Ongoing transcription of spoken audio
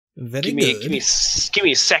Give me a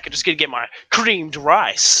second. Just gonna get my creamed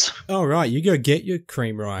rice. All right, you go get your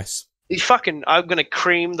cream rice. I'm gonna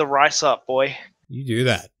cream the rice up, boy. You do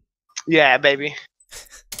that. Yeah, baby.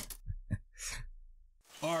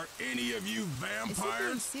 Are any of you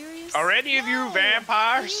vampires? Are any of you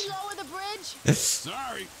vampires? Can you lower the bridge?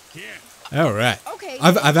 Sorry, can't. All right. Okay.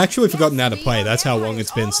 I've actually forgotten how to play. That's how long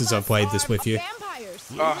it's been since I've played this with you.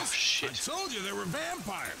 Oh shit! I told you there were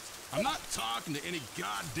vampires. I'm not talking to any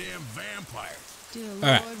goddamn vampires. All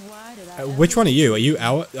right. Which one are you? Are you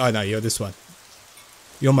our? Oh no, you're this one.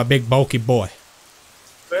 You're my big bulky boy.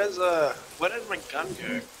 Where did my gun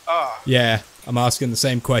go? Oh. Yeah, I'm asking the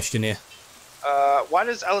same question here. Why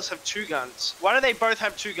does Alice have 2 guns? Why do they both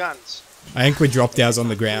have 2 guns? I think we dropped ours on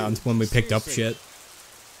the ground when we picked up shit.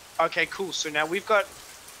 Okay, cool. So now we've got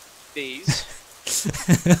these.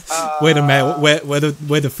 We're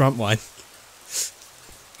the front line.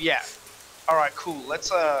 Yeah. All right, cool.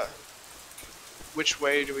 Let's which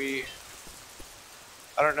way do we?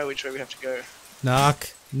 I don't know which way we have to go.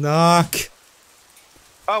 Knock, knock.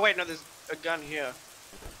 Oh wait, no, there's a gun here.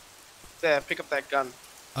 There, pick up that gun.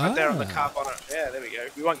 Right there on the car bonnet. Yeah, there we go.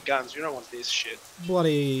 We want guns. We don't want this shit.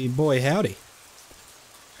 Bloody boy, howdy.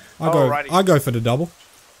 Alrighty. I go for the double.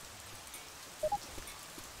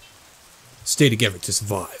 Stay together to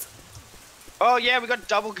survive. Oh yeah, we got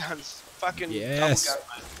double guns. Fucking yes. double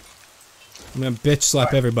gun, man. I'm gonna bitch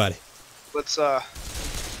slap everybody. Let's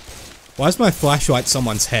Why is my flashlight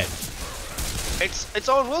someone's head? It's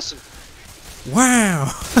Owen Wilson.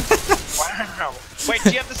 Wow. Wow. Wait, do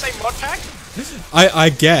you have the same mod pack? I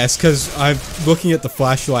guess, because I'm looking at the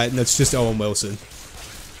flashlight and it's just Owen Wilson.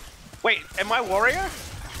 Wait, am I Warrior?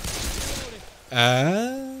 Do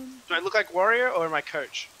I look like Warrior or am I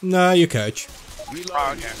Coach? No, you're Coach.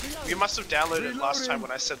 Oh, okay. You must have downloaded it last time when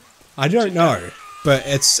I said... I don't know, but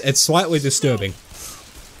it's slightly disturbing.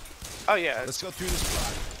 Oh yeah. Let's go through this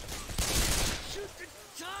spot.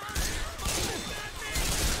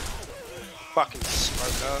 Fucking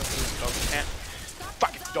smoker. Dog cat.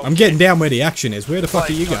 Fucking dog I'm getting down where the action is. Where the fuck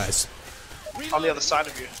are you guys? on the other side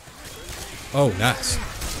of you. Oh, nice.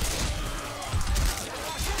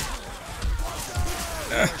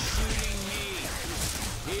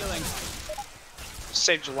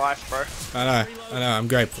 Saved your life, bro. I know, I'm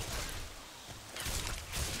grateful.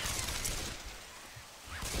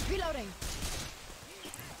 Reloading.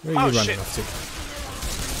 Where are you running off to?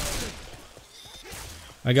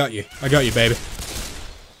 I got you, baby.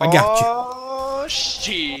 I got you. Oh,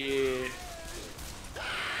 shit.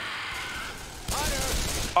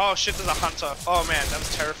 Oh, shit, there's a hunter. Oh, man, that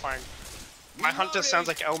was terrifying. My hunter sounds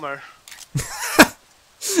like Elmo.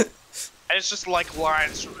 And it's just like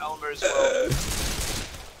lines from Elmo as well.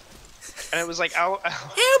 And it was like, Elmo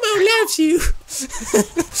loves you!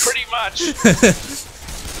 pretty much.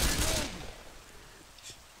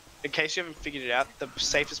 In case you haven't figured it out, the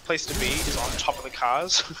safest place to be is on top of the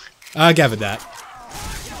cars. I gathered that.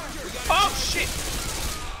 Oh, shit!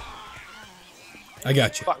 I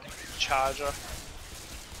got you. Fucking charger.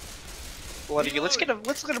 Bloody, let's get a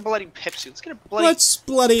bloody Pepsi. Let's get a bloody.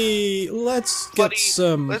 Let's get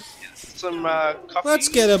some coffee. Let's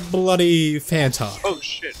get a bloody Fanta. Oh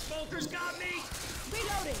shit.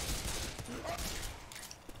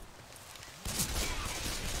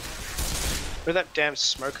 Where'd that damn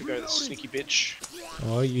smoker go, that sneaky bitch?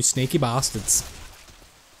 Oh, you sneaky bastards.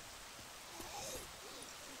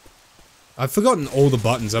 I've forgotten all the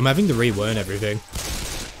buttons. I'm having to relearn everything.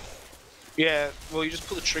 Yeah, well, you just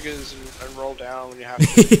pull the triggers and roll down when you have to.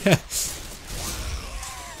 Yeah.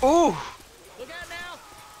 Ooh! Look out now.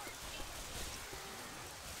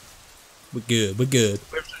 We're good, we're good.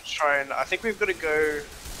 We have to try and... I think we've got to go...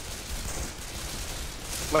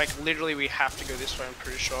 Like, literally, we have to go this way, I'm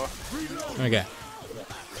pretty sure. Okay.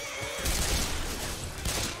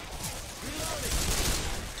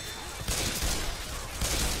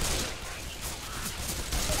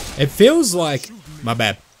 It feels like... My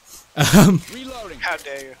bad. How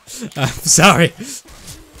dare you? Sorry.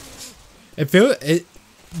 The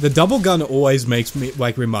double gun always makes me,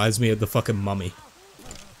 like, reminds me of the fucking Mummy.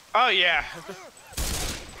 Oh, yeah.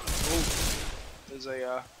 Ooh. There's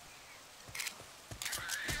a,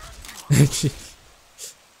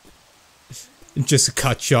 Just a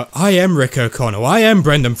cut shot. I am Rick O'Connell. I am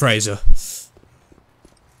Brendan Fraser.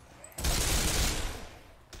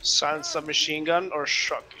 silent submachine gun or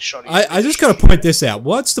shot? I just gotta point this out.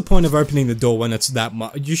 What's the point of opening the door when it's that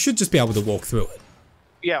much? You should just be able to walk through it.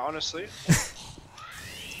 Yeah, honestly.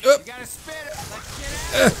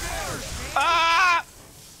 Ah!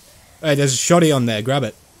 Hey, there's a shotty on there. Grab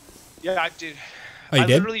it. Yeah, I did. Oh, you I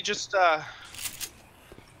did? literally just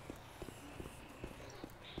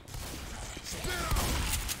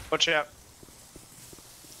Watch out.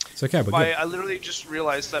 It's okay, we're good. I literally just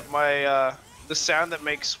realized that my the sound that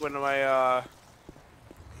makes when my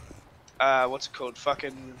what's it called?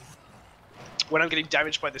 Fucking when I'm getting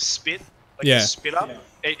damaged by the spit, like Yeah. the spit up,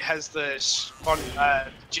 it has the on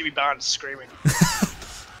Jimmy Barnes screaming.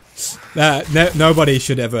 Nobody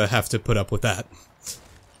should ever have to put up with that.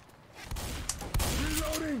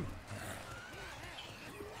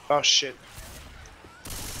 Oh shit.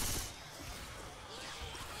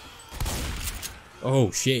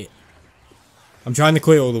 Oh shit. I'm trying to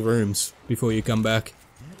clear all the rooms before you come back.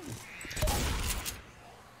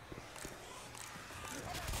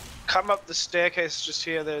 Come up the staircase just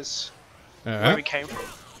here, there's where we Alright. came from.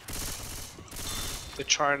 They're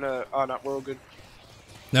trying to... Oh no, we're all good.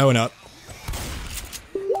 No, we're not.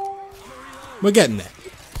 We're getting there.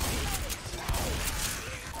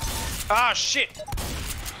 Ah shit!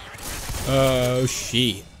 Oh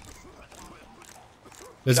shit.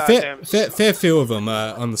 There's a Goddamn. fair few of them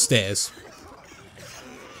on the stairs.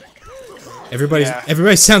 Everybody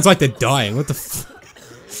Yeah. sounds like they're dying. What the f-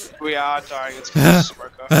 We are dying, it's because of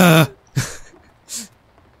smoker.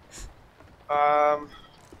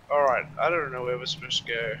 Alright, I don't know where we're supposed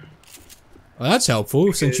to go. Well, that's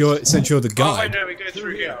helpful since you're the Oh, guide. wait, no, we go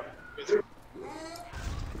through here. Go through.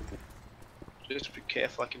 Just be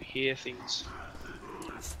careful, I can hear things.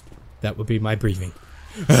 That would be my breathing.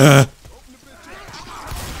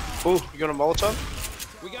 Oh, you got a Molotov?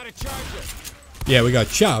 We got a charger. Yeah, we got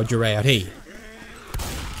charger out here.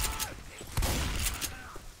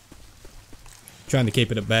 Trying to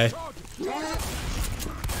keep it at bay.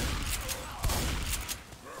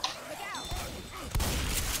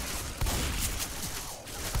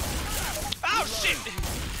 Oh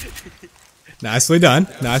shit! Nicely done.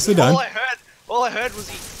 Nicely done. All I heard was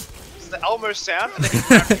the Elmo sound, and then he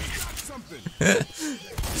grabbed me.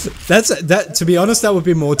 That. To be honest, that would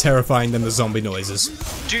be more terrifying than the zombie noises.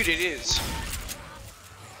 Dude, it is.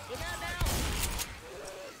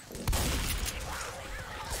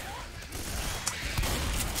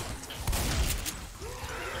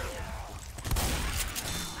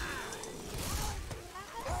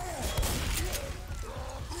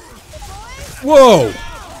 Whoa!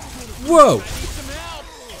 Whoa!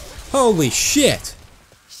 Holy shit!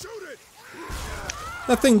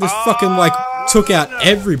 That thing just fucking like took out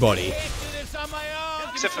everybody.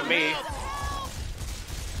 Except for me.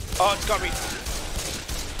 Oh, it's got me.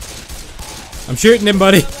 I'm shooting him,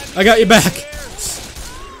 buddy. I got your back.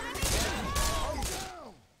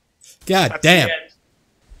 God That's damn. the end.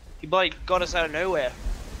 He bloody got us out of nowhere.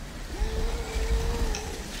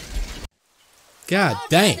 God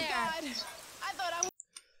damn. I thought I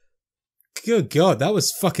Good God, that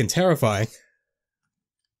was fucking terrifying.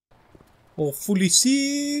 Awfully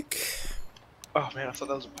sick. Oh man, I thought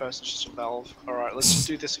that was a person, just a valve. Alright, let's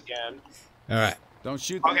do this again. Alright. Don't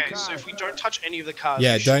shoot the Okay, car. so if we don't touch any of the cars,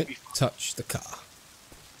 Yeah, we should don't be fine. touch the car.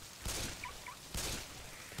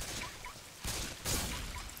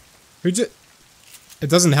 It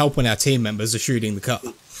doesn't help when our team members are shooting the car.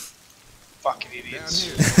 Fucking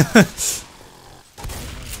idiots.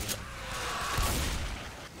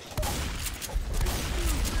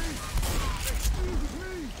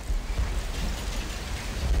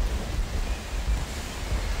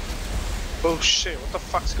 Oh shit, what the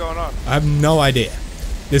fuck's going on? I have no idea.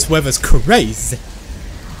 This weather's crazy.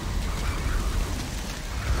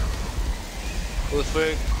 Well, if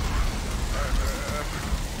we're...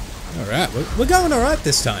 Alright, we're going alright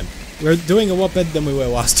this time. We're doing a lot better than we were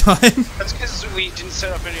last time. That's because we didn't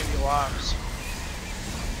set up any of the alarms.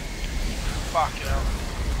 Fucking hell.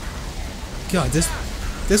 God,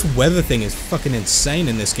 this weather thing is fucking insane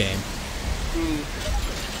in this game.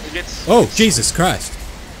 It gets... Oh, Jesus Christ.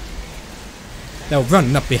 They were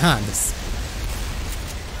running up behind us.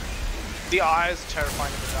 The eyes are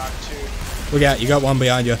terrifying in the dark too. Look out, you got one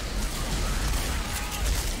behind you.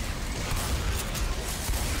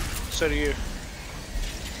 So do you.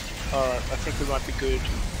 Alright, I think we might be good.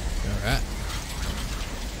 Alright.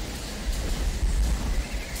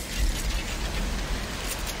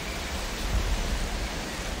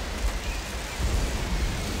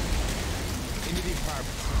 Into the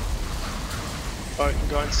apartment. Oh, you can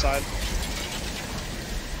go inside.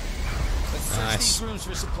 Let's search Nice. these rooms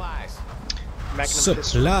for supplies. Magnum pistol.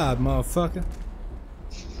 Supply, motherfucker.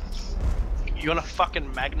 You want a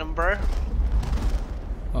fucking Magnum, bro?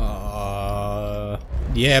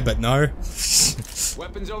 Yeah, but no.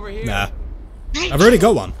 Weapons over here. Nah. I've already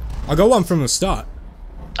got one. I got one from the start.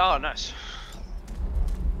 Oh, nice.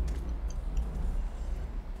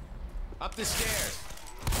 Up the stairs.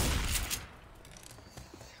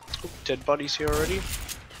 Dead bodies here already.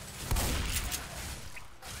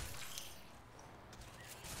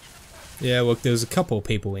 Yeah, look, there's a couple of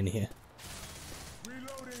people in here.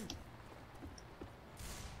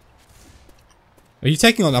 Are you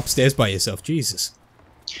taking on upstairs by yourself? Jesus.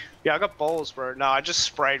 Yeah, I got balls, bro. No, I just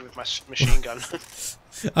sprayed with my machine gun.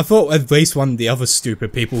 I thought at least one of the other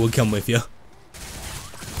stupid people would come with you.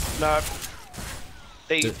 No.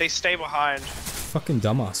 They stay behind. Fucking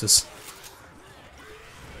dumbasses.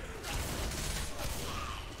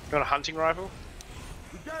 You want a hunting rifle?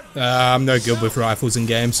 I'm no good with rifles in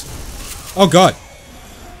games. Oh god!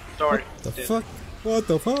 Sorry. What the fuck? What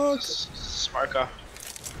the fuck? Smoker.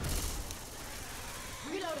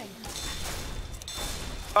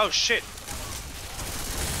 Oh shit!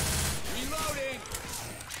 Reloading.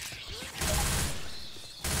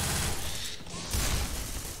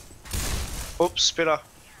 Oops, spitter.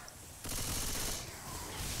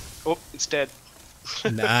 Oh, it's dead.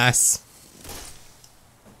 Nice.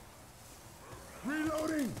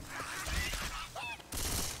 Reloading.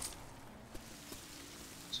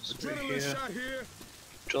 Here.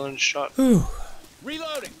 Drilling shot. Whew.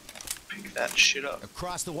 Reloading. Pick that shit up.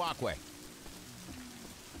 Across the walkway.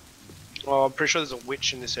 Oh, I'm pretty sure there's a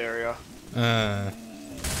witch in this area. Uh.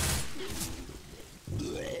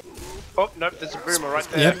 Oh, nope, there's a boomer right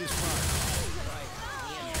there. Yep.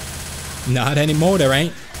 Not anymore, there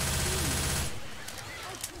ain't.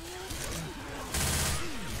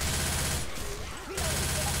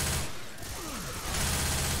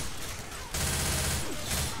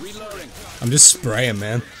 Reloading. I'm just spraying,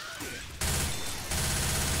 man.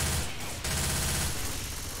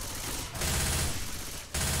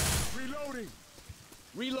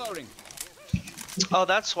 Reloading. Oh,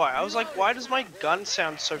 that's why. I was like, why does my gun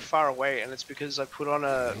sound so far away? And it's because I put on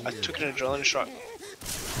I took an adrenaline shot.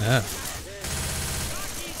 Ah.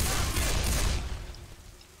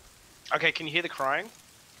 Okay, can you hear the crying?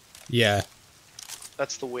 Yeah.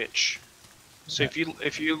 That's the witch. So if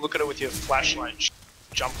you look at it with your flashlight,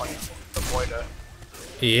 jump on it, avoid her.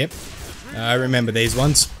 Yep. I remember these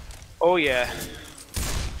ones. Oh yeah.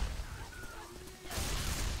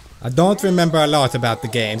 I don't remember a lot about the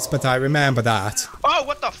games, but I remember that. Oh,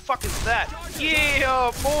 what the fuck is that?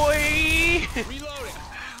 Yeah, boy! Reloading.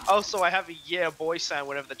 Also, I have a yeah, boy sound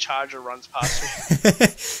whenever the charger runs past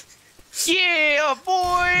me. Yeah,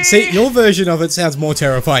 boy! See, your version of it sounds more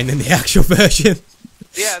terrifying than the actual version.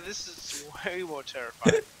 Yeah, this is way more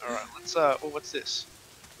terrifying. Alright, let's, well, what's this?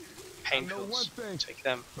 Pain pills. Take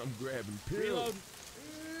them. I'm grabbing pills.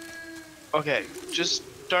 Okay, just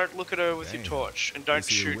don't look at her with your torch, and don't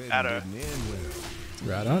shoot at her.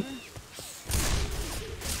 Right on.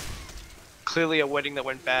 Clearly a wedding that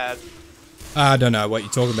went bad. I don't know what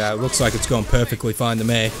you're talking about. It looks like it's gone perfectly fine to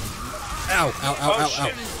me. Ow, ow, ow, ow,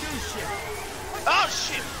 shit. ow. Oh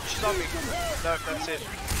shit! She's on me. No, that's it.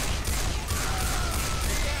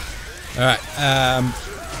 Alright,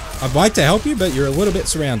 I'd like to help you, but you're a little bit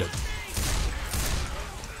surrounded.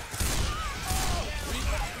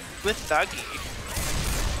 With Thuggy.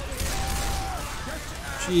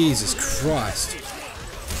 Jesus Christ.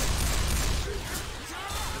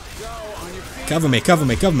 Cover me, cover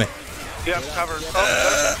me, cover me. Yeah, I'm covered.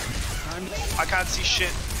 Oh, no. I can't see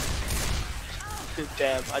shit.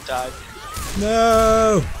 Damn, I died.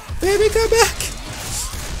 No! Baby, come back!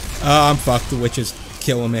 Oh, I'm fucked. The witch is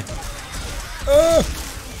killing me.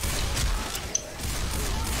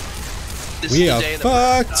 We are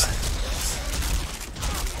fucked!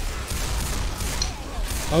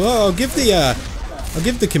 Although I'll give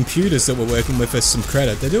the computers that we're working with us some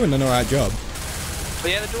credit. They're doing an alright job.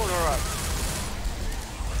 But yeah, they're doing alright.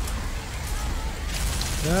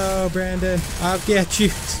 No, Brandon, I'll get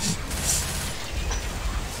you.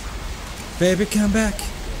 Baby, come back.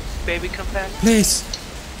 Baby, come back. Please.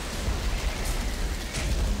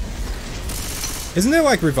 Isn't there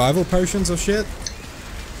like revival potions or shit?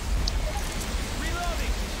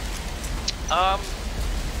 I'm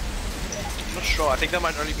not sure. I think that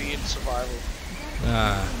might only be in survival.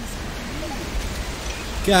 Ah.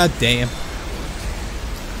 God damn.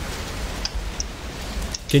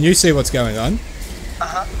 Can you see what's going on?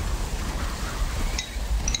 Uh-huh.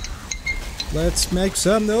 Let's make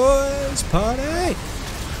some noise, party!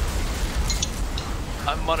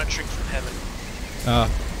 I'm monitoring from heaven. Oh,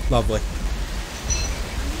 lovely.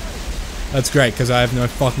 That's great, because I have no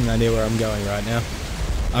fucking idea where I'm going right now.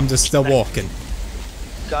 I'm just still walking.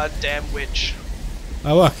 Goddamn witch.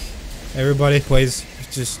 Oh look, everybody please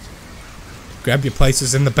just grab your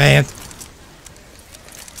places in the band.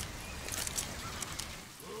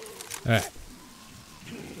 Alright.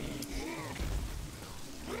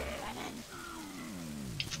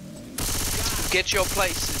 Get your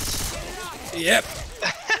places. Yep.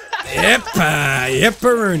 Yep, yep,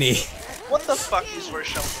 Rooney. What the fuck is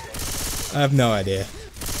Rochelle? I have no idea.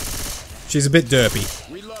 She's a bit derpy.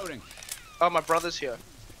 Reloading. Oh, my brother's here.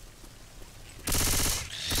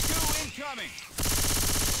 Two incoming.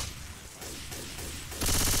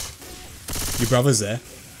 Your brother's there.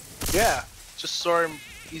 Yeah, just saw him.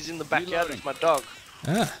 He's in the backyard with my dog.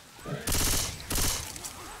 Ah.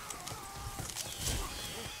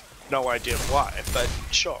 No idea why, but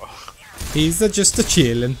sure. He's just a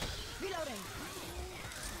chillin'.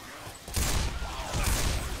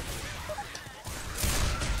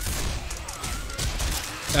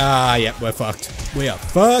 Ah, yeah, we're fucked. We are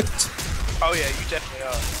fucked. Oh yeah, you definitely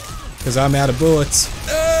are. Because I'm out of bullets.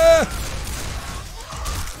 Ah!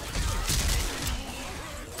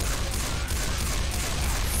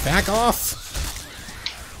 Back off.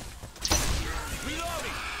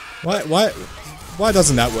 Why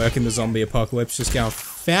doesn't that work in the zombie apocalypse? Just go,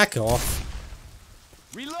 back off.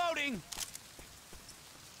 Reloading.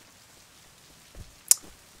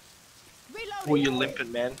 Well, you're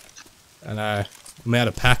limping, man. I know. I'm out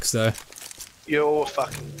of packs though. You're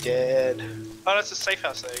fucking dead. Oh, that's a safe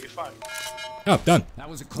house there. You're fine. Oh, done. That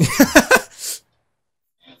was a close.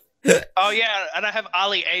 Oh yeah, and I have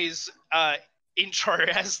Ali A's intro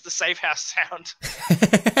as the safe house sound.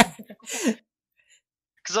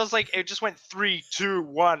 Because I was like, it just went 3, 2,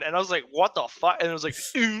 1, and I was like, what the fuck? And it was like,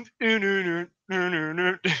 it's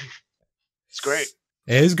great.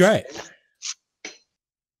 It is great.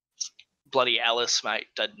 Bloody Alice, mate,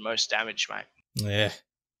 did most damage, mate. Yeah.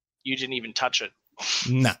 You didn't even touch it.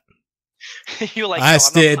 Nah. You're like, I no,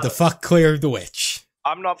 steered the fuck clear of the witch.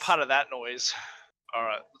 I'm not part of that noise.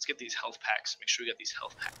 Alright, let's get these health packs. Make sure we get these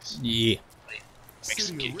health packs. Yeah. Make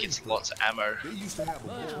sure you get lots of ammo.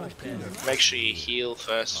 Make sure you heal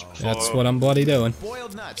first. That's what I'm bloody doing.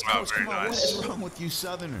 Boiled nuts. Oh, Toast, very come on, nice. what is wrong with you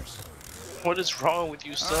Southerners? What is wrong with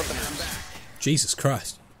you Southerners? Jesus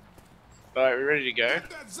Christ. Alright, we ready to go?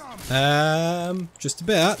 Just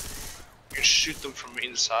about. You can shoot them from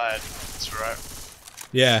inside. That's right.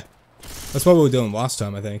 Yeah. That's what we were doing last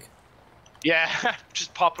time, I think. Yeah,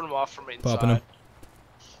 just popping them off from inside. Popping them.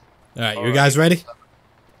 Alright, you guys ready?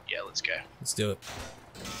 Yeah, let's go. Let's do it.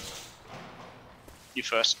 You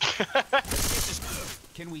first.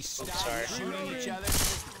 Can we stop sorry. shooting each other?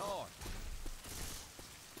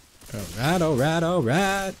 Alright, alright,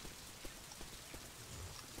 alright.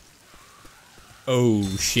 Oh,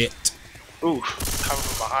 shit. Ooh, coming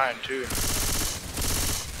from behind too.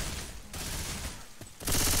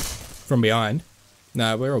 From behind?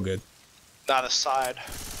 No, we're all good. Nah, the side.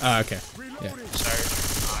 Ah, okay. Yeah. Sorry.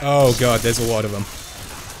 Oh god, there's a lot of them.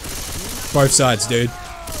 Both sides, dude.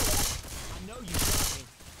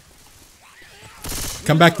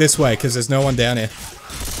 Come back this way, because there's no one down here.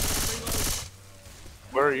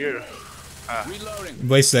 Where are you? Reloading. At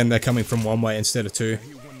least then they're coming from one way instead of two.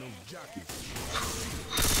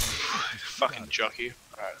 Fucking jockey.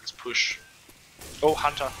 Alright, let's push. Oh,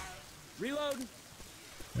 Hunter. Reloading.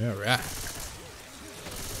 Alright.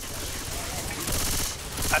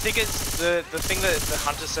 I think it's the thing that the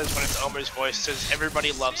Hunter says when it's Elmo's voice says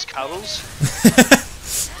everybody loves cuddles.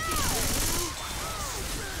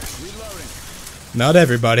 Reloading. Not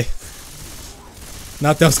everybody.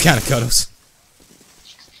 Not those kind of cuddles.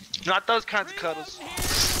 Not those kinds of cuddles.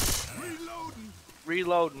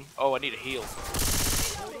 Reloading. Oh, I need a heal.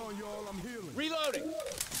 Reloading.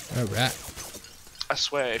 Alright. I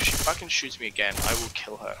swear, if she fucking shoots me again, I will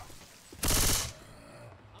kill her.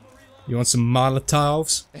 You want some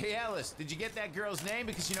Molotovs? Hey Alice, did you get that girl's name?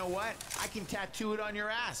 Because you know what? I can tattoo it on your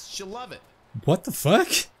ass. She'll love it. What the fuck?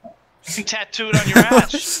 You can tattoo it on your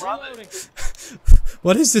ass. Just love it.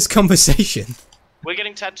 What is this conversation? We're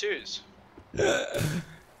getting tattoos.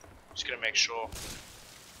 Just gonna make sure.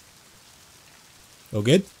 All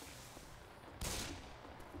good?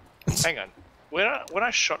 Hang on. When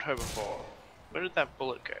I shot her before, where did that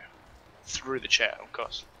bullet go? Through the chair, of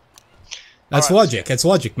course. That's All right, logic. It's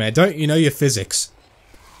logic, man. Don't you know your physics?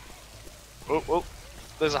 Oh, oh.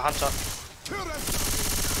 There's a Hunter.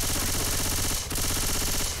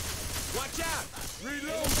 Watch out.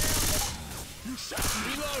 Reload. You shot.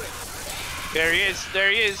 Reloading. There he is.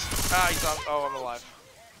 There he is. Ah, he's on. Oh, I'm alive.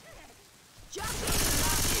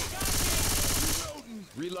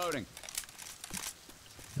 Reloading.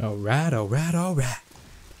 Alright, alright, alright.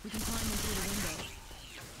 We can climb in through the window.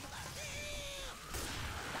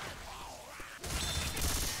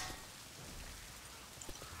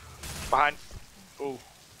 Behind. Ooh.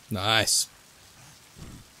 Nice.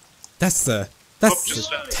 That's the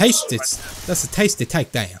just tasty. That's a tasty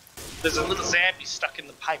takedown. There's a little zombie stuck in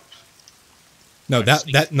the pipe. No, that's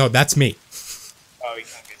me. Oh, he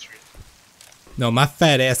can't get through. No, my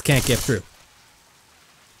fat ass can't get through.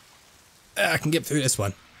 I can get through this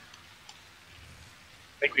one.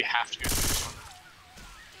 think we have to go through this one.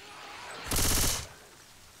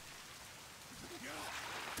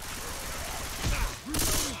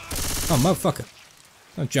 Oh, motherfucker.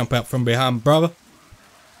 Don't jump out from behind, brother.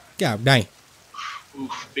 God dang.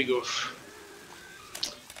 Oof, big oof.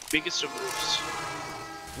 Biggest of oofs.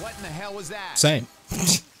 What in the hell was that? Same.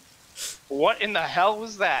 What in the hell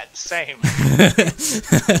was that? Same.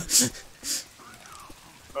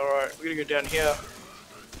 Alright, we're gonna go down here.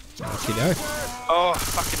 Okie doke. Oh,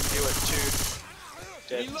 fucking do it too.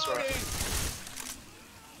 Dead, that's right.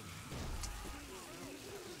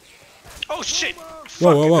 Oh shit!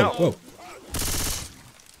 Whoa, whoa, Fucking whoa, hell. whoa.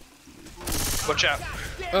 Watch out.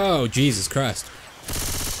 Oh, Jesus Christ.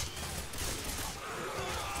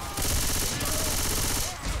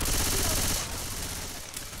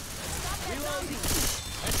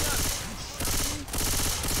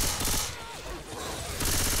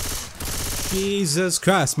 Jesus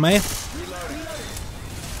Christ, man.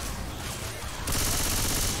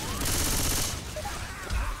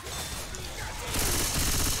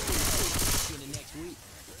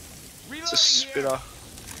 It's a spitter.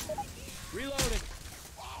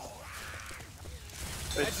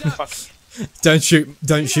 Fuck. Don't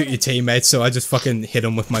shoot your teammates, so I just fucking hit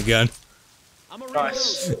them with my gun.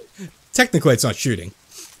 Nice. Technically, it's not shooting.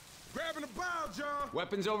 Grabbing a bow, John.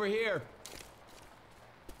 Weapons over here.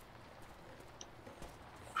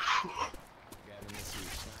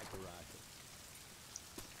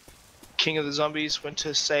 King of the Zombies went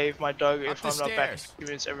to save my dog. If the I'm not back, stairs.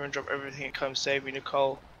 convince everyone drop everything and come save me.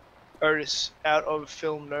 Nicole. Otis, out of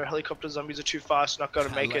film. No helicopter zombies are too fast. Not gonna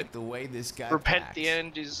make I like it. the way this guy Repent. packs. The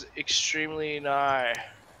end is extremely nigh.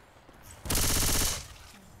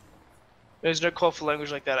 There's no call for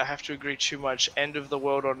language like that. I have to agree too much. End of the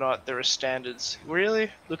world or not, there are standards. Really?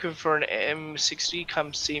 Looking for an M60?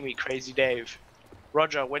 Come see me, Crazy Dave.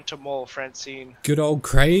 Roger, went to mall, Francine. Good old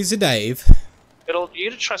Crazy Dave. You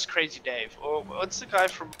gotta trust Crazy Dave. Or what's the guy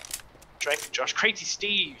from Drake and Josh? Crazy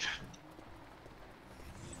Steve.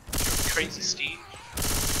 Crazy Steve.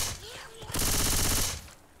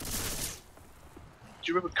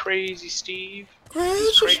 Do you remember Crazy Steve?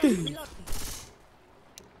 Crazy Steve.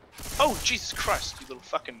 Oh, Jesus Christ, you little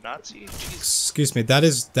fucking Nazi. Jesus. Excuse me, that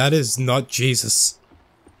is not Jesus.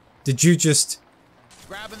 Did you just...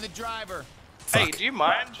 Grabbing the driver. Hey, Fuck. do you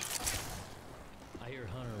mind? I hear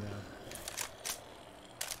Hunter around.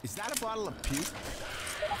 Is that a bottle of puke?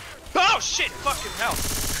 Oh shit, fucking hell.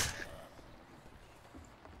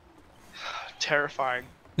 Terrifying.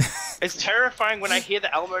 It's terrifying when I hear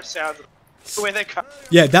the Elmo sound. The way they come.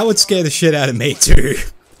 Yeah, that would scare the shit out of me too.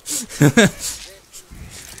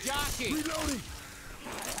 Jockey. Reloading.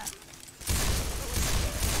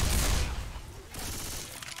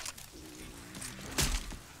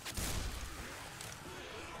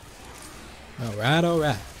 Alright,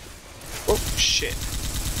 alright. Oh shit.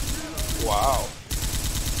 Wow.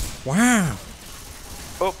 Wow.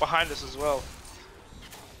 Oh, behind us as well.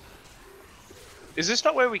 Is this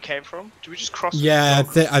not where we came from? Did we just cross? Yeah,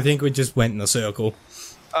 I think we just went in a circle.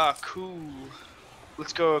 Ah, cool.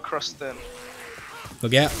 Let's go across then.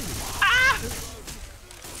 Look out.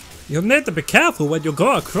 You need to be careful when you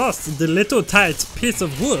go across the little tight piece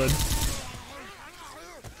of wood.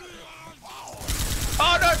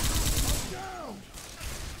 Oh no!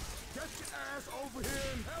 Get your ass over here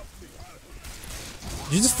and help me.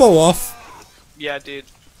 Did you just fall off? Yeah, I did.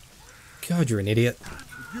 God, you're an idiot.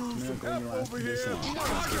 Use some help over here.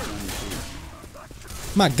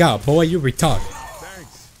 My God, boy, you're retarded.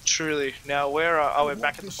 Thanks. Truly. Now where are? Oh, we're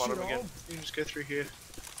back at the bottom again. You can just go through here.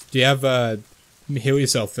 Do you have, heal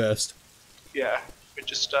yourself first? Yeah. We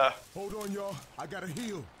just Hold on, y'all. I gotta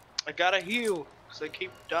heal. I gotta heal because I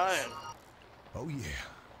keep dying. Oh yeah.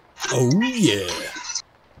 Oh, yeah.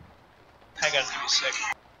 Hang on, give me a sec.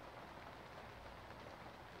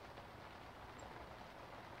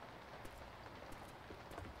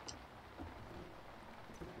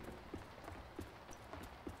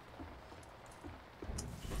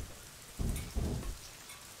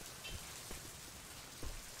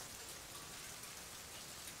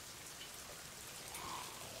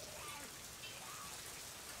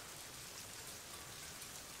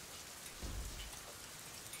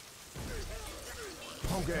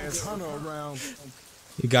 Punk ass Hunter around.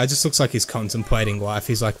 The guy just looks like he's contemplating life.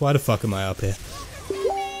 He's like, why the fuck am I up here?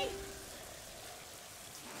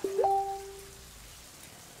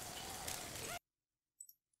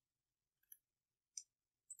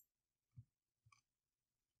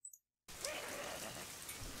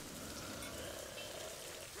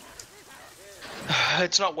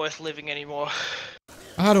 It's not worth living anymore.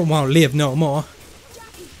 I don't want to live no more.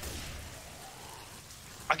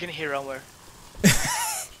 I can hear Elmo.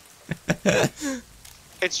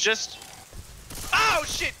 It's just. Oh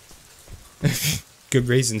shit! Good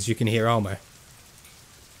reasons you can hear Elmo.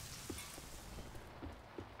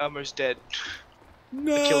 Elmo's dead.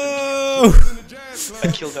 No! I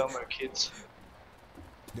killed Elmo, kids.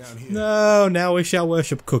 Down here. No, now we shall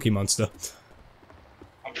worship Cookie Monster.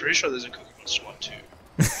 I'm pretty sure there's a Cookie Monster one too.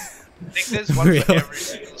 I think there's one for Really? every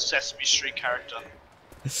single Sesame Street character.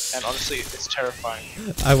 And honestly, it's terrifying.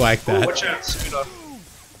 I like Oh, that. watch out, Scooter.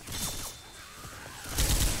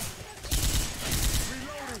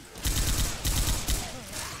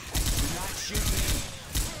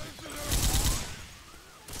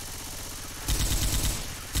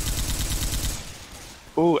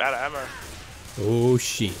 Ooh, out of ammo. Oh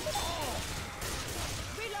shit.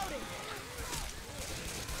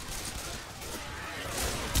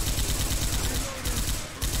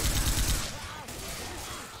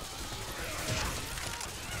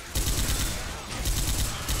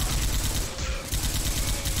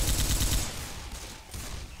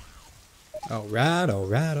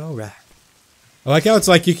 Alright. I like how it's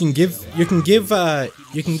like you can give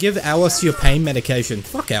Alice your pain medication.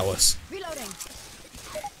 Fuck Alice.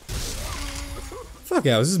 Fuck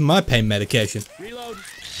Alice, this is my pain medication. Reload.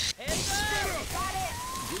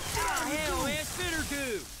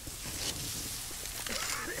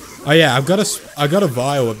 Oh yeah, I got a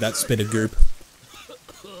vial of that spitter goop.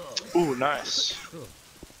 Ooh, nice.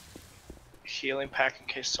 Healing pack in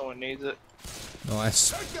case someone needs it.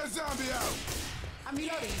 Nice. Take that zombie out. I'm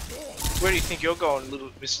reloading. Where do you think you're going, little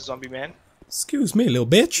Mr. Zombie Man? Excuse me, little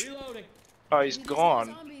bitch. Oh, he's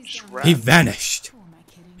gone. Just ran. He vanished. Who am I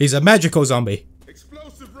kidding? He's a magical zombie.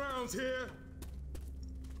 Explosive rounds here.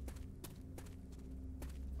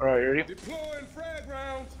 Alright, ready? Deploying frag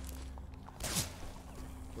rounds.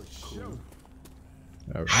 For sure.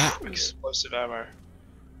 Alright. Explosive ammo.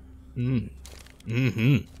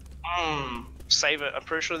 Mm-hmm. Save it. I'm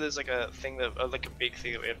pretty sure there's like a thing that, like a big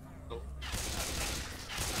thing that we have.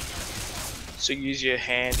 So use your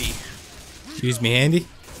handy. Excuse me, Andy.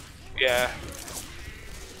 Yeah.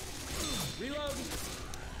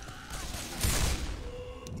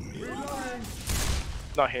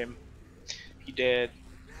 Not him. He dead.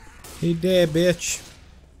 He dead, bitch.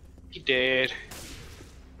 He dead.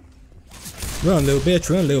 Run, little bitch.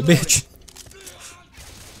 Run, little bitch.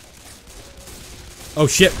 Oh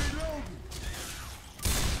shit.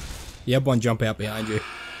 You have one jump out behind you.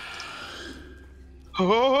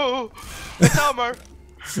 Oh, it's Elmo.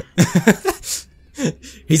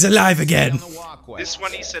 He's alive again. On the walkway. This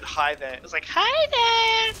one he said hi there. It was like hi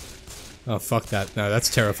there. Oh fuck that. No,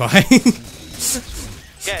 that's terrifying.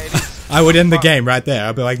 Yeah, it is. I would end the game right there.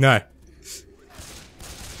 I'd be like, no.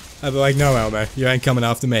 I'd be like, no, Elmo. You ain't coming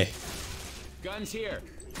after me. Guns here.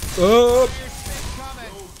 Oh,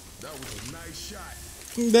 That was a nice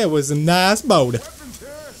shot. that was a nice boulder. Weapons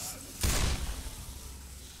here.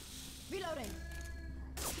 Reloading.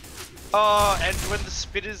 Oh, and when the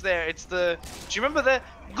spitter's there, it's the. Do you remember the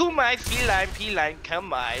 "Go my feline, come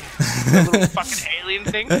my"? The little fucking alien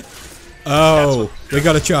thing. Oh, they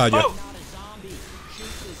got a charger. Oh,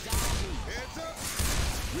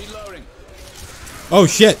 Reloading. Oh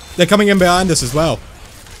shit, they're coming in behind us as well.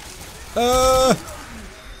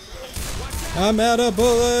 I'm out of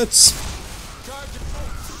bullets.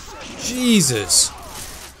 Jesus.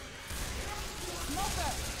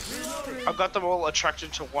 I've got them all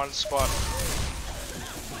attracted to one spot.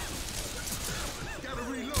 Gotta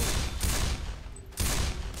reload.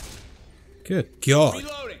 Good God.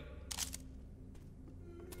 Reloading.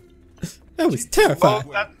 That was Oh,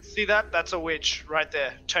 terrifying. see that? That's a witch right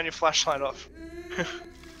there. Turn your flashlight off.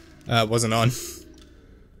 It wasn't on.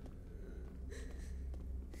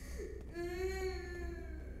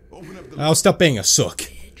 Open up the I'll stop being a sook.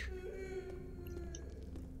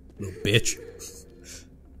 Little bitch.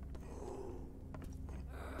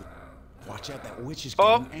 Watch out, that witch is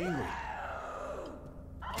Oh. getting angry.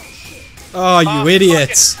 Oh, you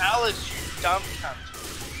idiots. Fucking Alice, you dumb cunt.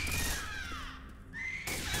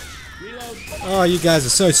 Oh, you guys are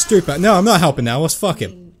so stupid. No, I'm not helping Alice. Fuck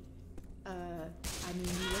him. I mean,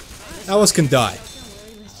 you look. Alice can die. Don't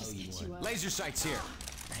worry, let's just get you up. Laser sights here.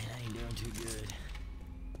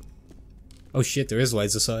 Oh shit, there is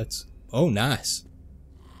laser sights. Oh, nice.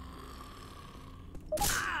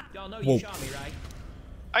 Y'all know Whoa. you shot me, right?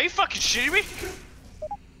 Are you fucking shitting me?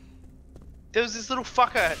 There was this little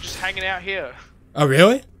fucker just hanging out here. Oh,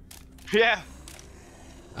 really? Yeah.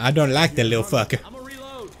 I don't like that little fucker. I'm gonna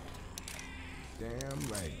reload. damn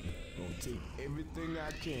right. Gonna take everything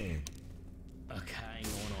I can. Okay, I ain't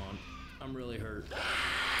going on. I'm really hurt. Got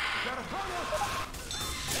a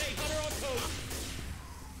hunter. Hey, hunter on coast.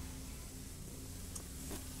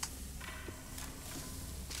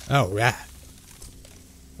 Oh, right.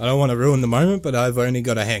 I don't want to ruin the moment, but I've only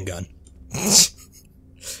got a handgun.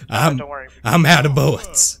 Don't worry. I'm out of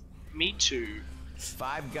bullets. Me too.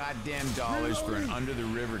 $5 goddamn for an under the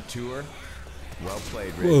river tour. Well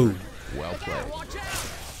played, Whoa. Rick. Well played.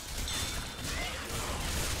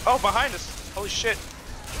 Oh, behind us. Holy shit.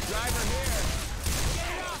 Driver here.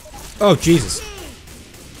 Oh, Jesus.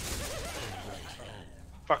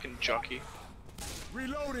 Fucking jockey.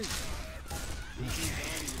 Reloading.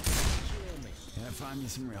 Gotta find me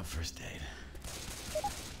some real first aid.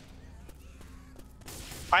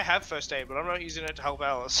 I have first aid, but I'm not using it to help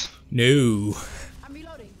Alice. No. I'm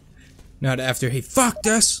reloading. Not after he fucked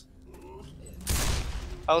us.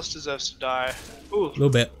 Alice deserves to die. Ooh. A little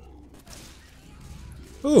bit.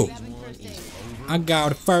 Ooh. Grabbing first aid. I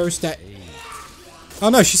got a first aid. Oh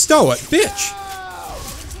no, she stole it. Bitch!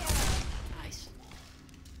 Nice.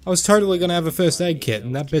 I was totally gonna have a first aid kit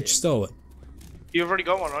and that bitch stole it. You've already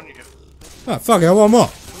got one on you. Oh, fuck it, I want more.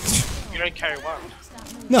 You don't carry one.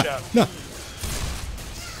 No, Yeah. no.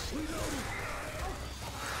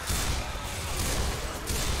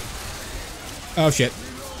 Oh shit.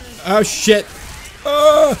 Oh shit.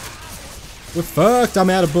 Oh! We're fucked. I'm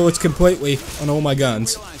out of bullets completely on all my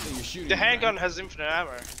guns. The handgun has infinite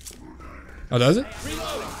ammo. Oh, does it?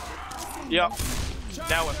 Yep.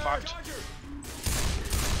 Now we're fucked.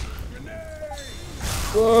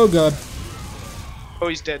 Oh god. Oh,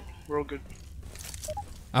 he's dead. We're all good.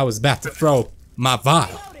 I was about to throw my vial.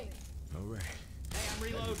 Reloading. Alright. Hey, I'm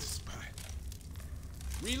reloading.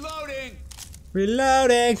 Reloading!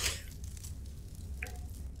 Reloading.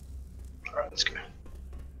 Alright, let's go.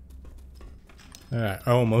 Alright,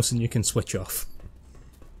 almost, and you can switch off.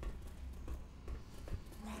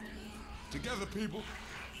 Together, people.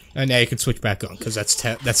 And now you can switch back on, because that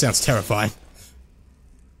sounds terrifying.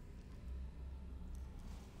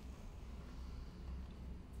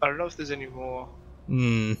 I don't know if there's any more.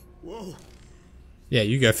 Hmm. Whoa. Yeah,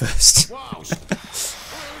 you go first. Wow.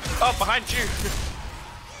 Oh, behind you!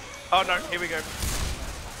 Oh no, here we go.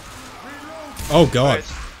 Oh god.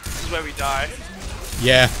 Guys, this is where we die.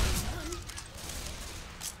 Yeah.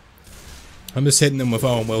 I'm just hitting them with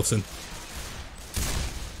Owen Wilson.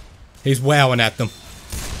 He's wowing at them.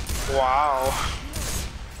 Wow.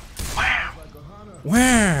 Wow.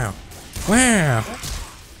 Wow. Wow.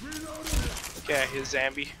 Okay, here's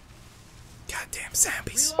Zambi. Goddamn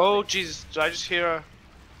zombies. Oh Jesus, did I just hear a...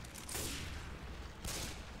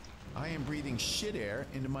 I am breathing shit air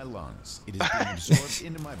into my lungs. It is being absorbed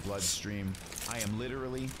into my bloodstream. I am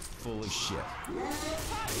literally full of shit.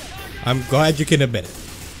 I'm glad you can admit it.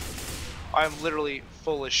 I'm literally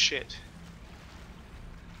full of shit.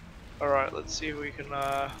 Alright, let's see if we can,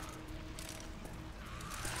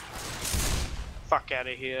 fuck out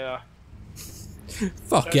of here.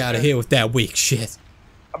 Fuck out of here with that weak shit.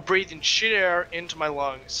 I'm breathing shit air into my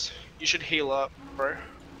lungs. You should heal up, bro.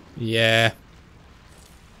 Yeah.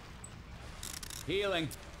 Healing.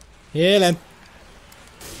 Healing.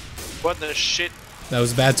 What the shit? That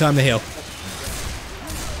was a bad time to heal.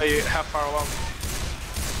 Are you, how far along?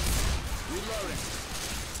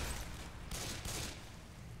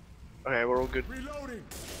 Okay, we're all good. Reloading.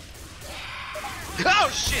 Oh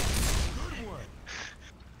shit! Good one.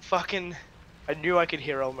 Fucking... I knew I could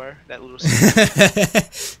hear Elmo, that little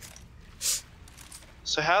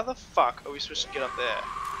So how the fuck are we supposed to get up there?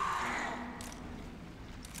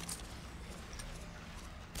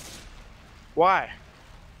 Why?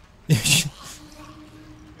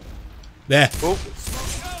 There. Oh.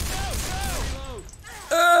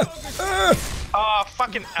 Ah,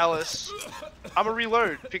 fucking Alice. I'm a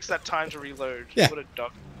reload. Fix that time to reload. Yeah. What a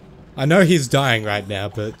duck. I know he's dying right now,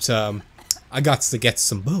 but I got to get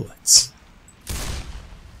some bullets.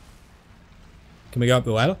 Can we go up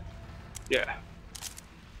the ladder? Yeah.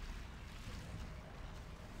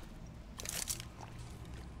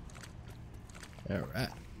 Alright.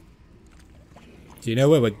 Do you know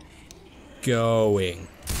where we're going?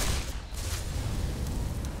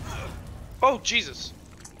 Oh, Jesus.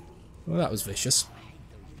 Well, that was vicious.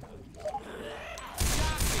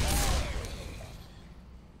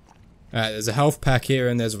 Alright, there's a health pack here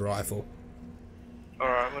and there's a rifle.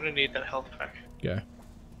 Alright, I'm gonna need that health pack. Go.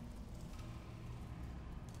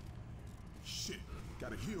 Shit.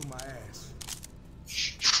 Gotta heal my ass.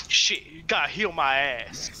 Shit, you gotta heal my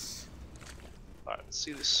ass. Alright, let's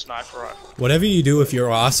see this sniper rifle. Whatever you do with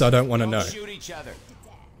your ass, I don't want to know. Shoot each other.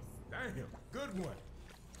 Damn. Good one.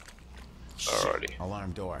 Alrighty.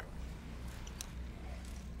 Alarm door.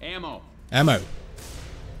 Ammo. Ammo.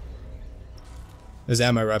 There's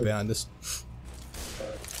ammo right behind us.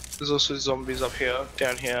 There's also zombies up here,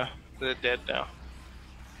 down here. They're dead now.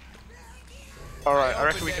 Alright, I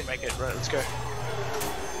reckon we can make it. Right, let's go.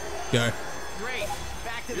 Go. Great.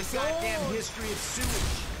 Back to the goddamn history of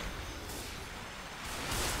sewage.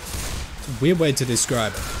 It's a weird way to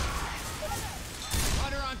describe it.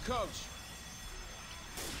 Hunter on coach.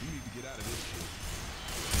 You need to get out of this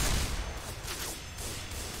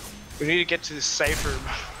shit. We need to get to this safe room.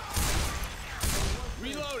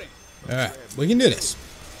 Reloading. Alright, we can do this.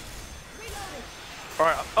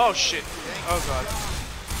 Alright, oh shit. Oh god.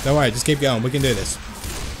 Don't worry, just keep going. We can do this.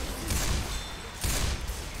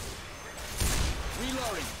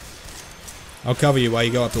 Reloading. I'll cover you while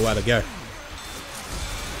you go up the ladder. Go.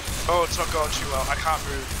 Oh, it's not going too well. I can't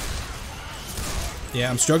move. Yeah,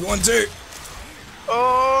 I'm struggling too.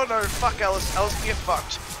 Oh no, fuck Alice. Alice, get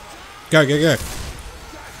fucked. Go, go, go.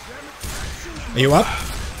 Are you up?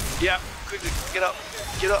 Yeah, quickly, get up.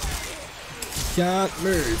 Get up. Can't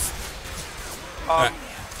move. Um,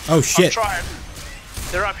 Oh I'm shit. trying.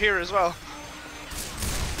 They're up here as well.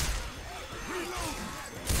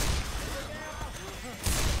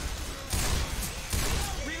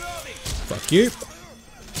 Fuck you.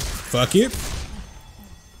 Fuck you.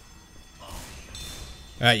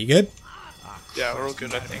 Alright, you good? Yeah, we're all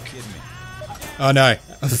good, I think. Oh no.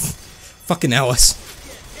 Fucking Alice.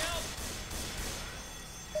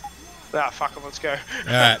 Ah, fuck them, let's go.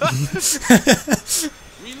 Alright.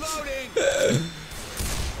 Reloading.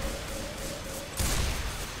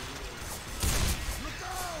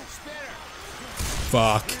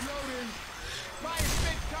 Fuck. Fire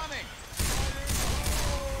spit coming.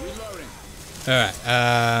 Alright,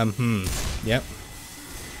 yep.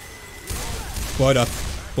 Border.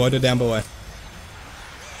 Border down below.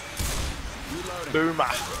 Boomer.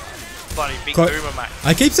 Bloody big Quite- boomer, mate.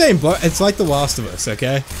 I keep saying it's like The Last of Us,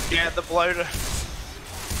 okay? Yeah, the bloater.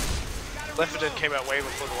 Left 4 Dead came out way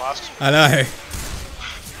before the last. I know.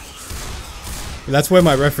 That's where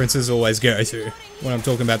my references always go to when I'm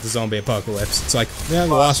talking about the zombie apocalypse. It's like, yeah,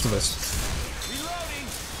 The Last of Us.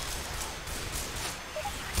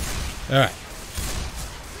 Alright.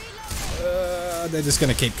 They're just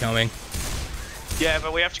gonna keep coming. Yeah,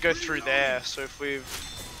 but we have to go through there, so if we've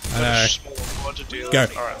I got know. a smaller board to deal Go.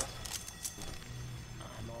 with. Alright.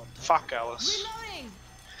 Fuck Alice.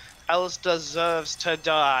 Alice deserves to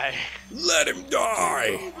die. Let him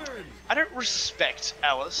die! I don't respect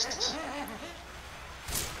Alice.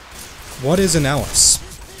 What is an Alice?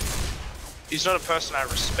 He's not a person I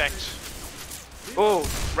respect. Oh,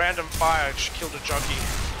 random fire just killed a jockey.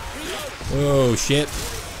 Oh shit.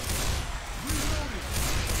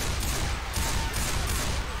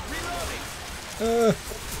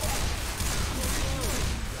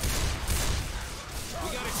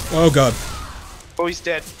 Oh god. Oh, he's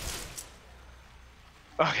dead.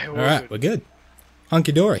 Okay, we're Alright, good. we're good.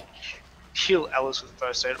 Hunky dory. Heal Alice with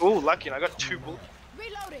first aid. Oh, lucky, and I got 2 bullets.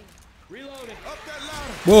 Reloading. Reloading. Up that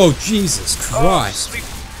ladder. Whoa, Jesus Oh, Christ. sweet,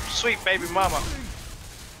 sweet baby mama.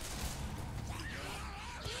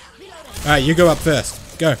 Alright, you go up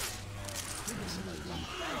first. Go.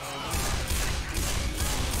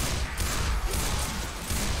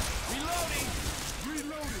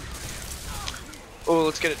 Oh,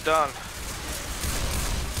 let's get it done.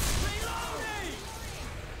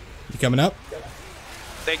 You coming up?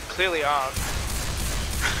 They clearly aren't.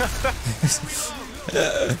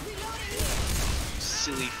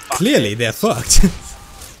 Silly fuck. Clearly, they're fucked.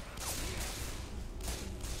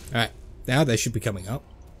 Alright, now they should be coming up.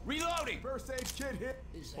 Reloading. First aid kit hit.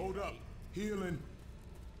 Hold up. Healing.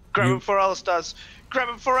 Grab him before Alice does. Grab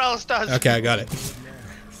him before Alice does. Okay, I got it.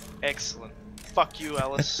 Excellent. Fuck you,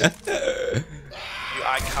 Alice. You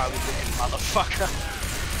iCarly looking motherfucker.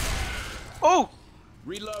 Oh!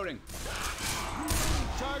 Reloading.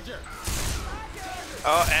 Charger.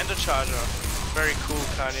 Oh, and a charger. Very cool,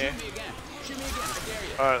 Kanye. Shoot me again. Shoot me again. I dare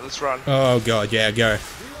you. Alright, let's run. Oh god, yeah, go.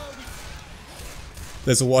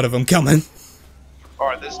 There's a lot of them coming.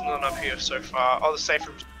 Alright, there's none up here so far. Oh, the safe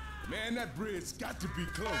room. Man, that bridge's got to be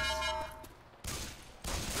close.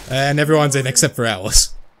 And everyone's in except for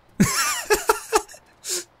Alice.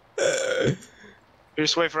 We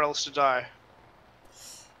just wait for Alice to die.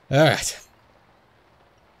 Alright.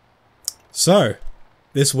 So,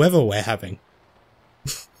 this weather we're having.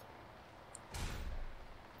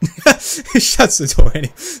 He shuts the door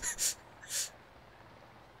anyway.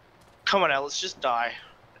 Come on, Alice, just die.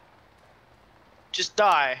 Just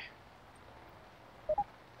die.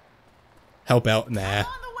 Help out? Nah. On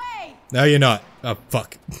the way. No, you're not. Oh,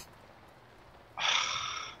 fuck.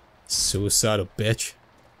 Suicidal bitch.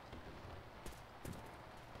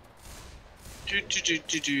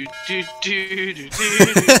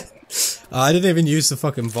 I didn't even use the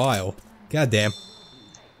fucking vial. God damn.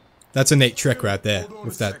 That's a neat trick right there.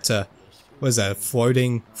 With that, What is that? A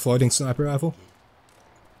floating sniper rifle?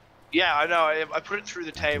 Yeah, I know. I put it through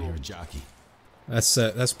the table. You're a jockey. That's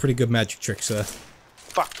a pretty good magic trick, sir.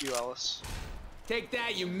 Fuck you, Alice. Take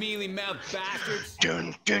that, you mealy-mouthed bastards.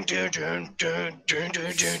 Dun, dun, dun, dun, dun, dun,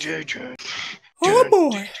 dun, dun, dun, dun. Oh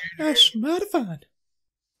boy, that's mighty fun.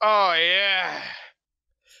 Oh yeah.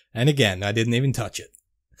 And again, I didn't even touch it.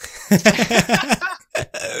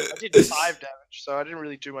 I did 5 damage, so I didn't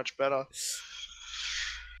really do much better.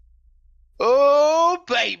 Oh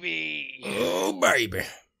baby. Oh baby.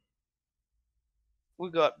 We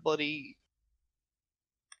got bloody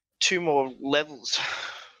 2 more levels.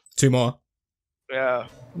 2 more. Yeah.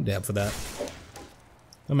 I'm down for that.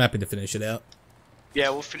 I'm happy to finish it out. Yeah,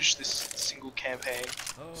 we'll finish this single campaign.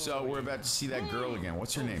 So we're about to see that girl again.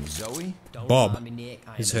 What's her name? Zoe? Bob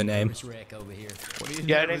is her name. What are you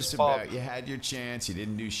Yeah, her nervous name's Bob. about? You had your chance. You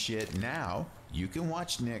didn't do shit. Now you can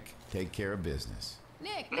watch Nick take care of business.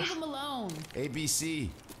 Nick, leave him alone. ABC.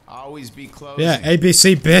 Always be closing. Yeah,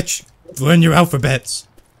 ABC, bitch. Learn your alphabets.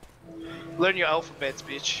 Learn your alphabets,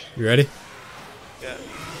 bitch. You ready? Yeah.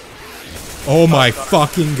 Oh my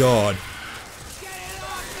fucking god.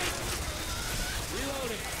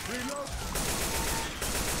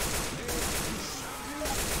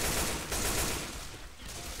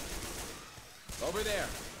 Over there.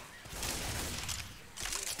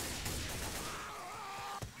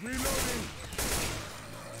 Reloading.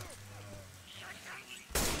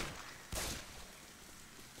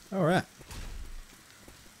 Alright.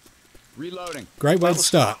 Reloading. Great way to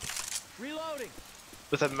start. Reloading.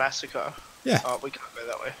 With a massacre. Yeah. Oh, we can't go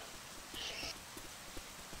that way.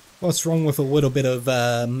 What's wrong with a little bit of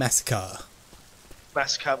massacre?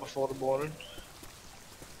 Massacre before the morning.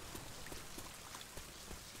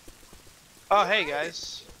 Oh, hey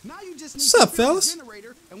guys. Now you just What's up, fellas?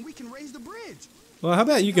 generator and we can raise the bridge. Well, how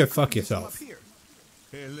about you go fuck yourself?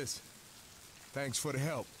 Hey, listen. Thanks for the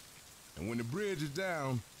help. And when the bridge is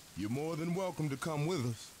down, you're more than welcome to come with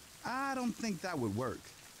us. I don't think that would work.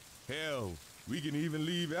 Hell, we can even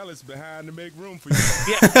leave Ellis behind to make room for you.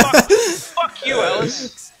 Yeah, fuck you,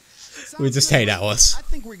 Alice. We just hate Alice. I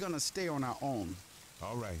think we're gonna stay on our own.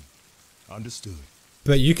 All right. Understood.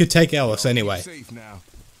 But you could take Alice Keep anyway. safe now.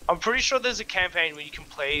 I'm pretty sure there's a campaign where you can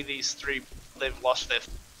play these 3. They've lost their.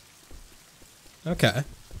 Okay.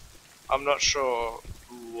 I'm not sure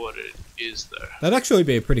what it is though. That'd actually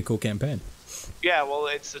be a pretty cool campaign. Yeah, well,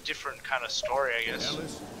 it's a different kind of story, I guess.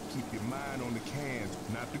 Ellis, keep your mind on the cans,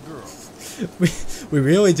 not the girl. We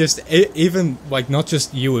really just, even, like, not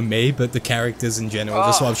just you and me, but the characters in general,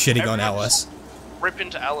 just love shitting on Alice. Rip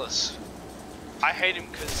into Alice. I hate him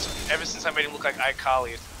because ever since I made him look like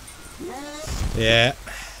iCarly, Yeah.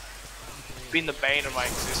 it's been the bane of my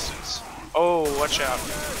existence. Oh, watch out.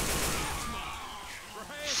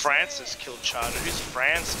 Francis killed Charger. Who's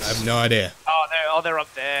Francis? I have no idea. They're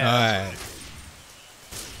up there. Alright.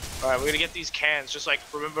 Alright, we're gonna get these cans, just like,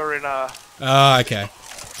 remember in, Oh, okay.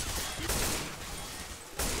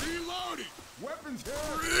 Reloading! Weapons here!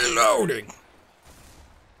 Reloading.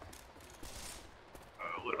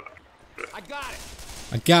 I got it.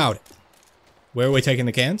 I got it. Where are we taking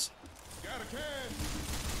the cans? Got a can!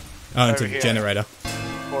 Oh, into Over the here. generator.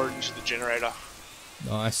 Or into the generator.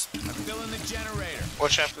 Nice. I'm filling the generator.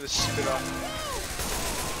 Watch out for this spitter.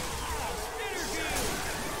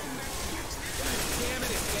 Damn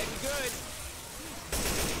it, it's getting good.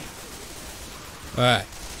 Alright.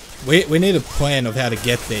 We need a plan of how to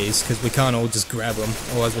get these, because we can't all just grab them,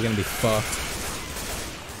 otherwise we're going to be fucked.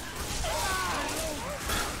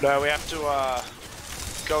 No, we have to,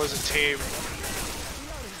 go as a team.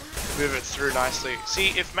 Move it through nicely. See,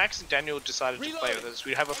 if Max and Daniel decided to play with us,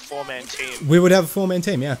 we'd have a 4-man team. We would have a 4-man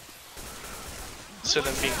team, yeah. So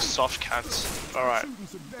them being soft cunts. Alright. Shooting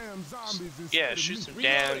some damn zombies instead Yeah, of shoot me. some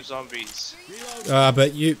damn zombies.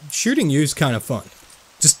 But shooting you's kind of fun.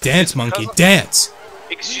 Just dance, monkey, because- dance!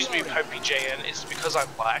 Excuse me, popeyJN, is it because I'm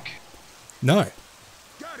black? No,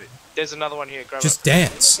 Got it! There's another one here, grab just it.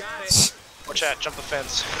 dance. Watch out, jump the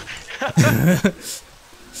fence.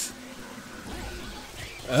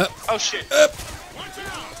 Oh shit.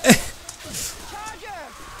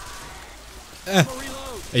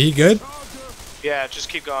 Are you good? Yeah, just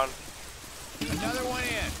keep going. Another one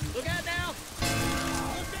in. Look out now.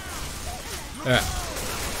 Alright.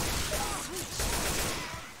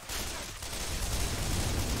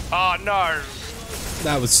 Oh no!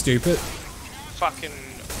 That was stupid. Fucking.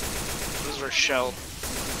 This is Rochelle.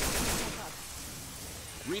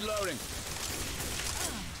 Reloading.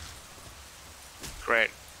 Great.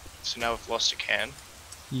 So now we've lost a can.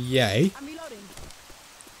 Yay. I'm reloading.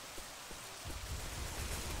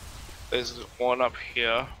 There's one up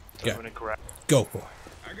here that Go. I'm gonna grab. Go for it.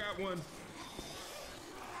 I got one.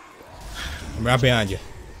 I'm right behind you.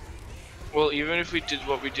 Well, even if we did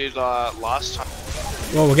what we did last time.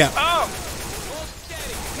 Whoa, we got. Oh!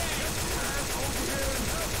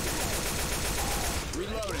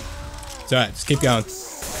 It's alright, just keep going.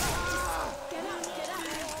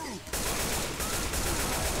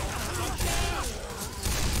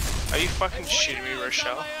 Are you fucking shitting me,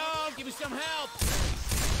 Rochelle? Give me some help.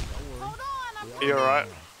 Are you alright?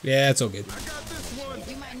 Yeah, it's all good.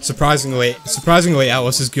 Surprisingly,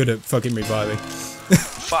 Alice is good at fucking reviving.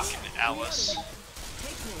 Fucking Alice.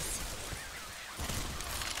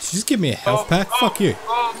 She just give me a health pack? Fuck you.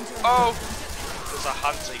 Oh! There's a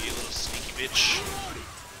hunter, you little sneaky bitch.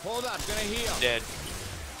 Hold up, gonna heal. Dead.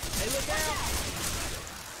 Hey, look out.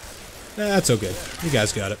 That's all good. You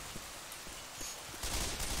guys got it.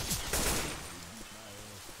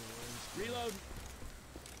 Reload.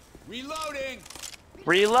 Reloading.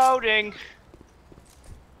 Reloading!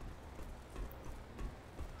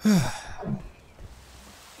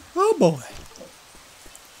 Oh boy.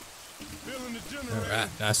 Alright,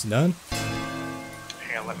 nice and done.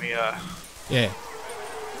 Hang on, let me, Yeah.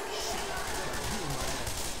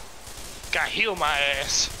 gotta heal my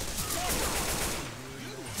ass.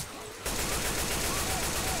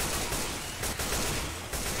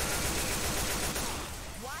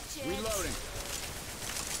 Reloading.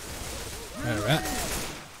 Alright.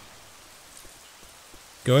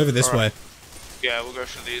 Go over this way. Yeah, we'll go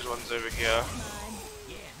for these ones over here.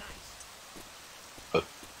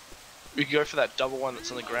 We can go for that double one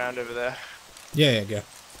that's on the ground over there. Yeah, yeah, go.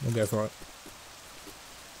 We'll go for it.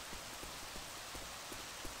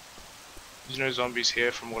 There's no zombies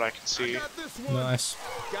here from what I can see. Nice.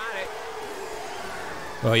 Got it.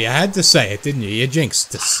 Well, you had to say it, didn't you? You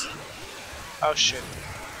jinxed us. Oh shit.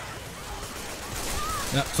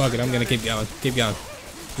 No, fuck it, I'm gonna keep going. Keep going.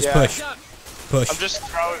 Just Yeah. push. Push. I'm just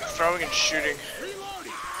throwing and shooting.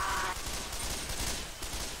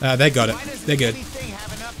 Ah, they got it. Why does They're this good. bloody thing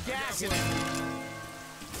have enough gas in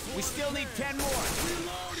it? We still need 10 more.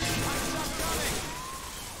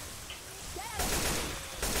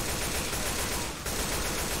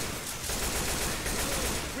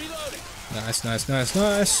 Reloading. Nice, nice, nice,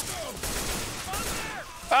 nice.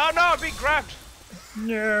 Oh no, I'm being grabbed!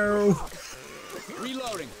 No.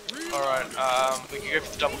 Reloading. Alright, we can go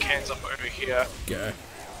for the double cans up over here. Go.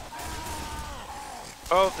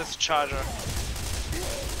 Oh, there's a charger.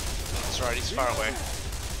 That's right, he's far away.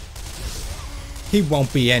 He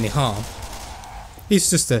won't be any harm. He's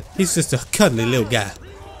just a cuddly little guy.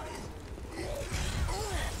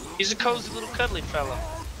 He's a cozy little cuddly fella.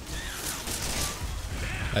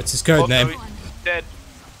 That's his code name. No, he's dead.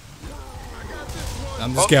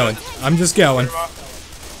 I'm just going. I'm just going.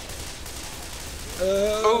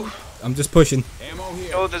 Oh, I'm just pushing. Ammo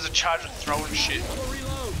here. oh, there's a charger throwing shit.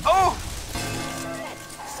 Oh!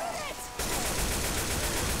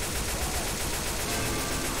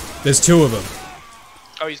 There's two of them.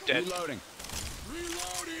 Oh, he's dead. Reloading.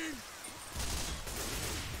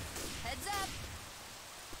 Heads up.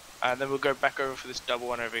 And then we'll go back over for this double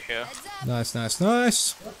one over here. Heads up. Nice, nice,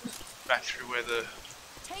 nice. Back through where the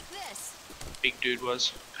Take this. big dude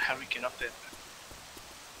was. How do we get up there?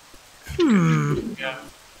 Yeah.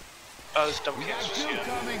 Oh, there's double cans just here.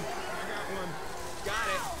 Coming. I got one. Got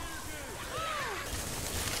it.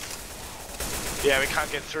 Yeah, we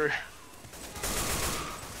can't get through.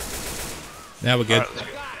 Now we're good. Alright, let's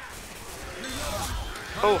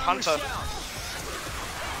go. Oh, hunter.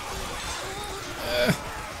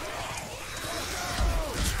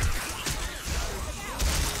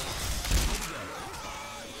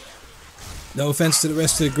 No offense to the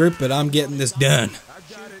rest of the group, but I'm getting this done.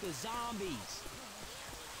 I got it. The zombies.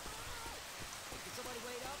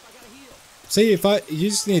 See, you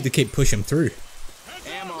just need to keep pushing through.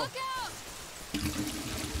 Ammo. Look out.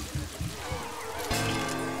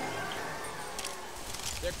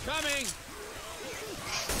 They're coming.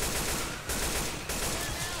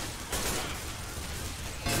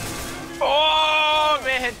 Oh,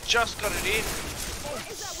 man, just got it in.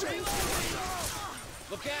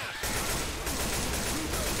 Look out.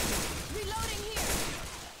 Reloading here.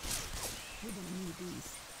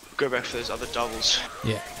 Go back for those other doubles.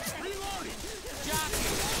 Yeah.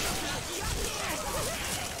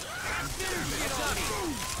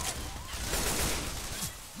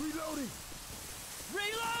 Reloading.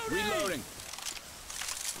 Reloading.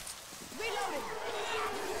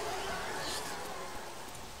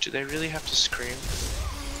 Do they really have to scream?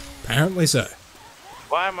 Apparently so.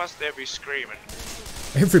 Why must there be screaming?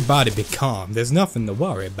 Everybody be calm. There's nothing to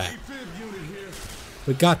worry about.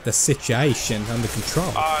 We got the situation under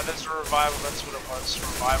control. Ah, that's a revival. That's what it was.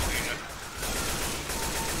 Revival unit.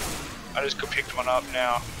 I just go picked one up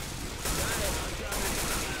now.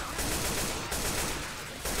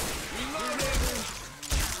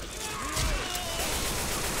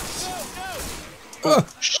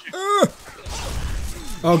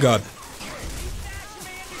 Oh god.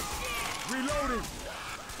 Reloading.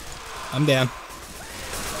 I'm down.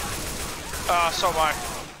 So am I.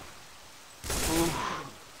 Ooh.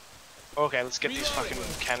 Okay, let's get these fucking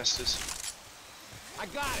canisters. I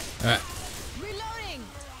got it. Alright. Reloading.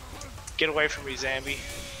 Get away from me, Zambi.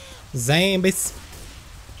 Zombies.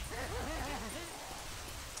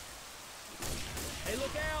 Hey,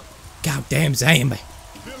 look out. Goddamn zombie.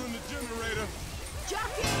 Filling the generator.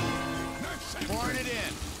 Jockey. Pouring it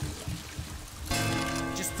in.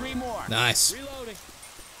 Just 3 more. Nice. Reloading.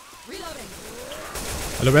 Reloading.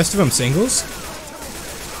 Are the rest of them singles?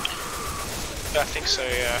 I think so,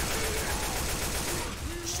 yeah.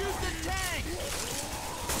 Shoot the tank.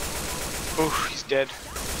 Ooh, he's dead.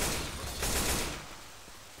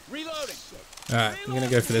 Reloading. Alright, I'm gonna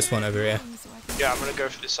go for this one over here. Yeah, I'm gonna go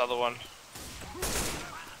for this other one.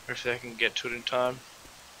 Hopefully I can get to it in time.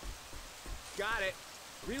 Got it.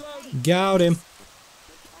 Reloading. Got him.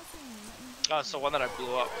 Oh, it's the one that I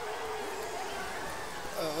blew up.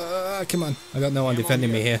 Come on. I got no one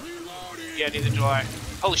defending me here. Yeah, neither do I.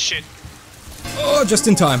 Holy shit. Oh, just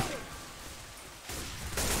in time.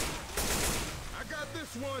 I got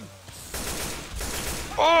this one.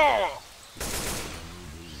 Oh!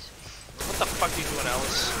 What the fuck are you doing,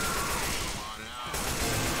 Alice?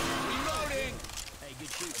 Reloading. Hey,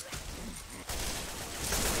 good shooting.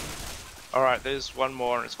 Alright, there's one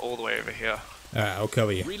more and it's all the way over here. Alright, I'll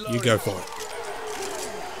cover you. You go for it.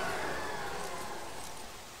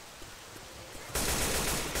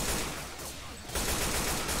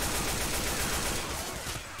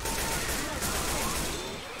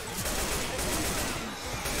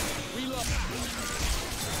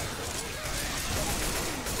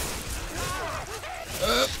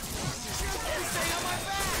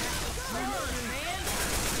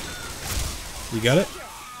 You got it?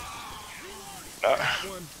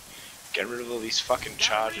 Get rid of all these fucking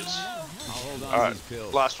charges. Alright,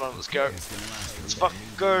 last one, let's go. Let's fucking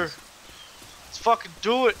go. Let's fucking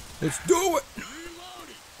do it. Let's do it!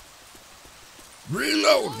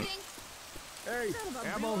 Reload! Hey,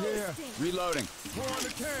 ammo here. Reloading. Pouring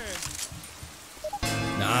the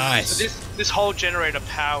can. Nice. So this whole generator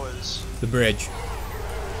powers. The bridge.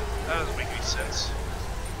 That doesn't make any sense.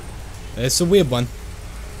 It's a weird one.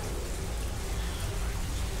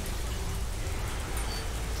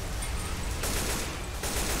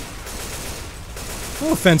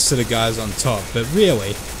 No offense to the guys on top, but really,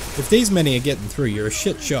 if these many are getting through, you're a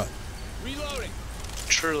shit shot. Reloading.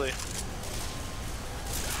 Truly.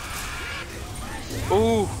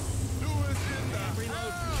 Ooh. I'm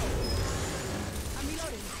reloading.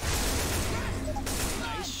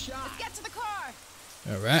 Nice shot. Let's get to the car.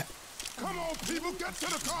 Alright. Come on, people, get to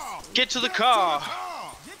the car. Get to the car.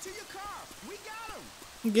 Get to your car. We got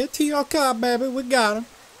him. Get to your car, baby. We got him.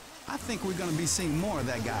 I think we're gonna be seeing more of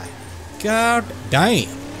that guy. God damn.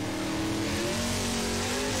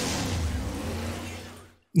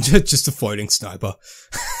 Just a floating sniper.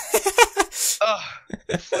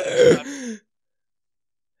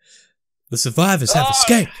 The survivors have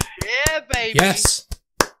escaped. Yeah, baby. Yes.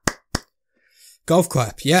 Golf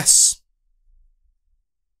clap. Yes.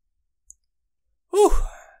 Whew.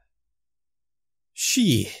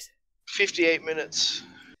 Shit. 58 minutes.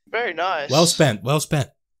 Very nice. Well spent. Well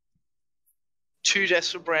spent. 2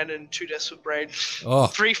 deaths for Brandon, 2 deaths for Brain. Oh.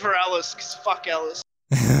 3 for Alice, because fuck Alice.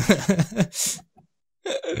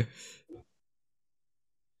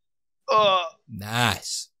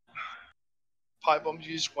 Nice. Pipe bombs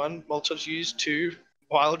used 1, Molotovs used 2,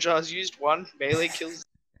 Wild Jars used 1, melee kills.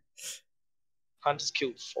 Hunters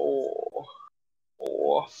killed 4.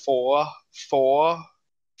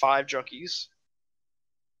 5 jockeys.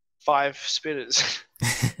 5 spitters.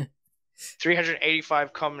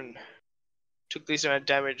 385 common. Took this amount of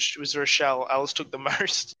damage. It was Rochelle. Alice took the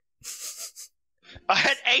most. I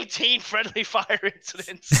had 18 friendly fire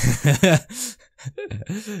incidents.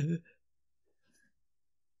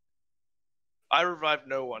 I revived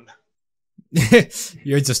no one.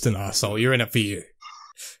 You're just an asshole. You're in it for you.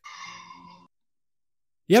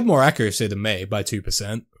 You have more accuracy than me by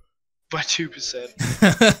 2%. By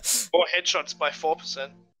 2%. More headshots by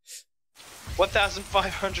 4%.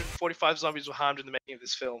 1,545 zombies were harmed in the making of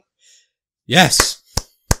this film. Yes.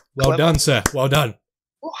 Well Clever. done, sir. Well done.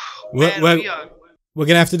 Man, We're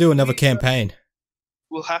gonna have to do another campaign.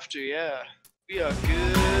 We'll have to, yeah. We are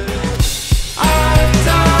good.